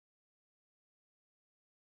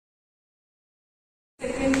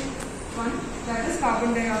Second one, that is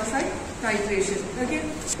carbon dioxide titration. Okay,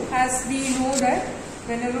 as we know that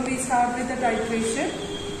whenever we start with the titration,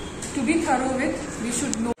 to be thorough with, we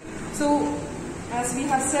should know. So, as we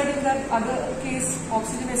have said in that other case,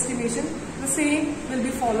 oxygen estimation, the same will be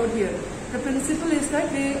followed here. The principle is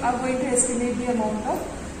that we are going to estimate the amount of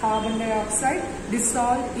carbon dioxide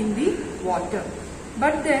dissolved in the water.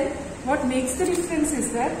 But then, what makes the difference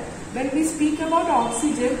is that when we speak about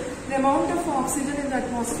oxygen, the amount of oxygen in the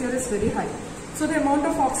atmosphere is very high. So the amount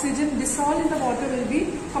of oxygen dissolved in the water will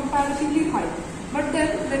be comparatively high. But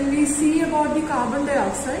then when we see about the carbon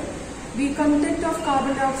dioxide, the content of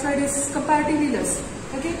carbon dioxide is comparatively less.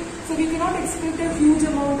 Okay, so we cannot expect a huge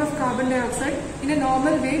amount of carbon dioxide in a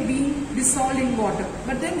normal way being dissolved in water.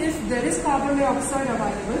 But then if there is carbon dioxide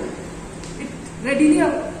available, it readily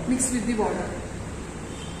mixes with the water.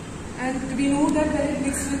 And we know that when it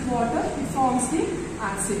mixes with water, it forms the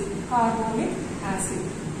acid, carbonic acid.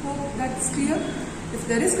 Hope that's clear. If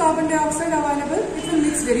there is carbon dioxide available, it will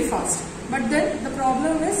mix very fast. But then the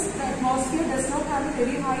problem is the atmosphere does not have a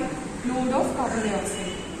very high load of carbon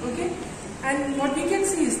dioxide. Okay? And what we can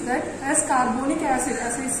see is that as carbonic acid,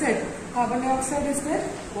 as I said, carbon dioxide is there,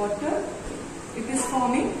 water, it is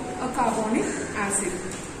forming a carbonic acid.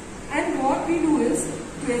 And what we do is,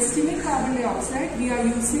 to estimate carbon dioxide, we are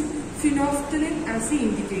using phenolphthalein as the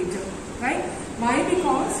indicator. Right? Why?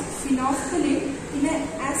 Because phenolphthalein in an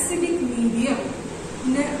acidic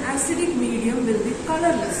medium will be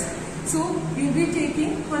colorless. So we will be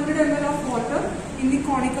taking 100 ml of water in the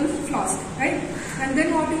conical flask, right? And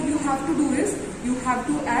then what you have to do is, you have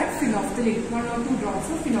to add phenolphthalein, 1 or 2 drops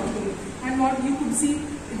of phenolphthalein. And what you could see,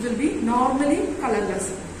 it will be normally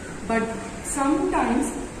colorless. But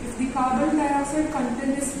sometimes, if the carbon dioxide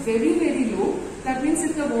content is very, very low, that means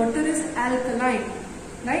if the water is alkaline,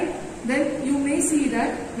 right? Then you may see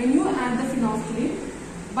that when you add the phenolphthalein,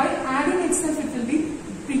 by adding itself it will be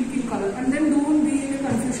pink in color. And then don't be in a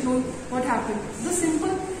confusion on what happened.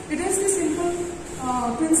 It is the simple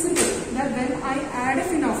principle that when I add a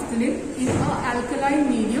phenolphthalein in an alkaline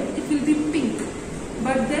medium, it will be pink.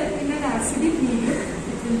 But then in an acidic medium,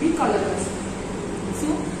 it will be colorless. So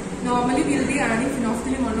normally we will be adding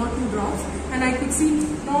phenolphthalein 1 or 2 drops, and I could see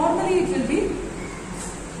normally it will be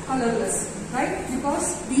colorless, right?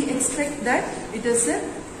 Because we expect that it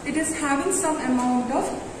is having some amount of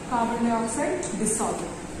carbon dioxide dissolved,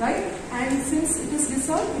 right? And since it is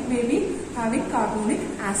dissolved, it may be having carbonic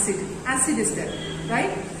acid. Acid is there,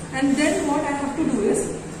 right? And then what I have to do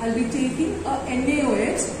is, I'll be taking a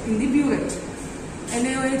NaOH in the burette.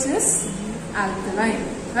 NaOH is alkaline,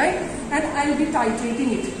 right? And I'll be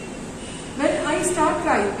titrating it. When I start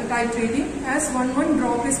titrating, as one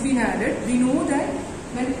drop is being added, we know that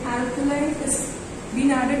when alkaline is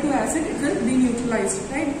being added to acid, it will be neutralized,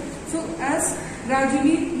 right? So as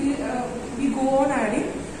gradually we go on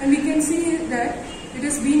adding, and we can see that it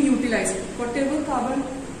is being utilized. Whatever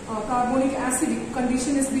carbonic acid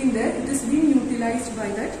condition is being there, it is being utilized by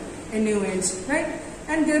that NaOH, right?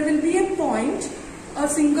 And there will be a point, a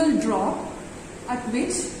single drop, at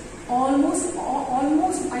which almost,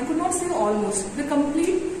 I could not say almost, the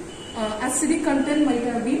complete acidic content might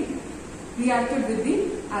have been reacted with the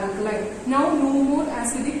alkaline. Now no more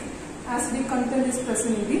acidic content is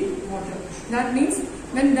present in the water. That means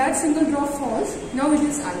when that single drop falls, now it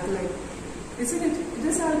is alkaline. Isn't it? It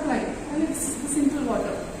is alkaline and it's the simple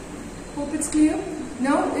water. Hope it's clear.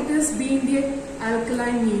 Now it is being the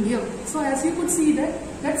alkaline medium. So as you could see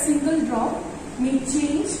that single drop may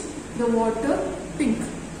change the water pink.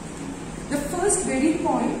 The first very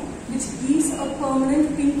point which gives a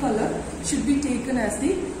permanent pink color should be taken as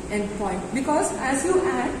the end point, because as you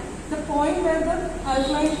add, the point where the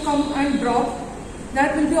alkaline come and drop,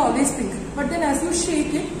 that will be always pink. But then as you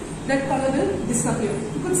shake it, that color will disappear.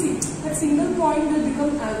 You could see that single point will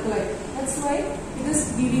become alkaline. That's why it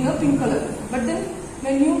is giving a pink color. But then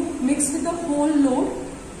when you mix with the whole load,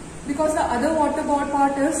 because the other water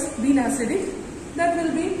part is being acidic, that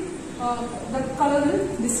will be the color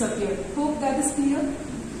will disappear. Hope that is clear.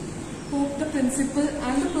 Hope the principle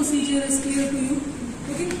and the procedure is clear to you.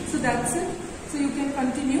 Okay, so that's it. So you can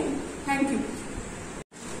continue. Thank you.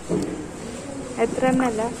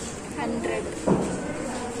 100.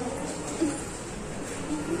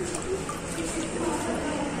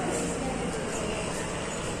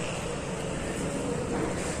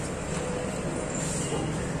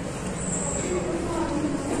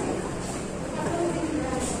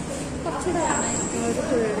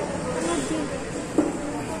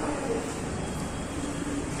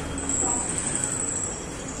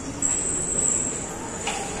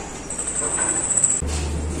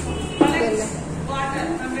 Water,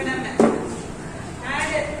 100 ml.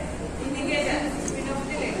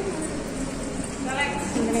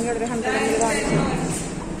 ഒരു 100 ml കാണിച്ചു.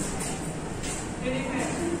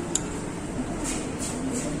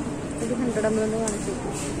 ഒരു 100 ml ഒന്ന് കാണിച്ചു.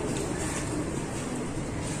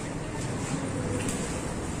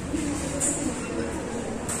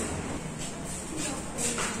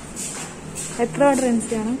 എത്ര order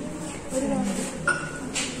ആണ്? ഒരു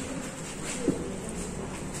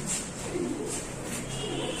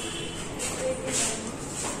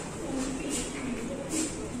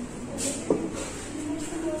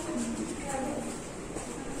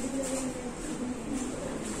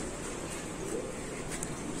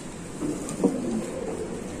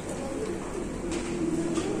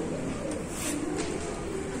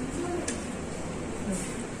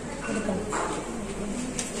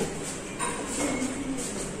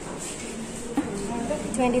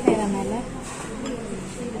 $25 ആണല്ലേ?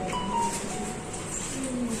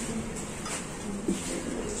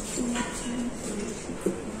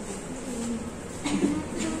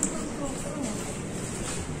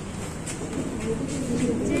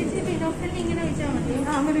 ഇങ്ങനെ വെച്ചാൽ മതി.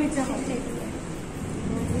 അങ്ങനെ വെച്ചാൽ മതി.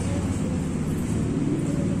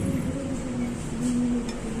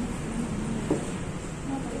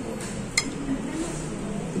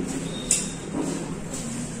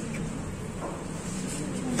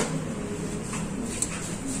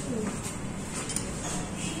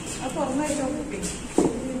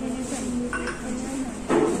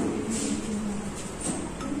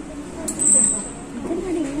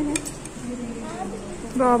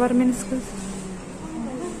 Rubber meniscus.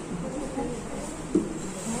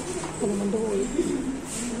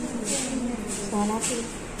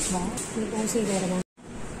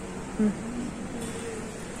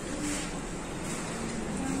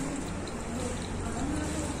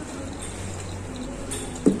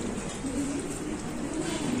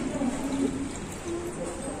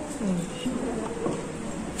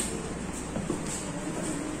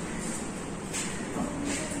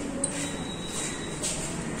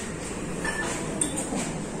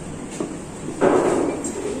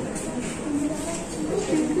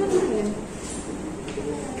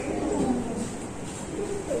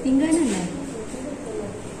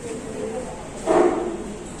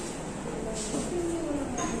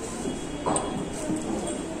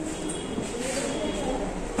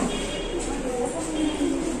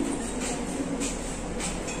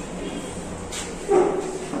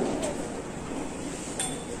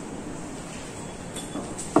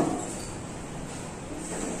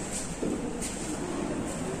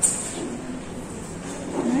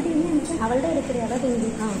 അവളുടെ എടുക്കരുത്. അതാ തോന്നി.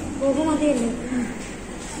 പോകും മതിയല്ലേ?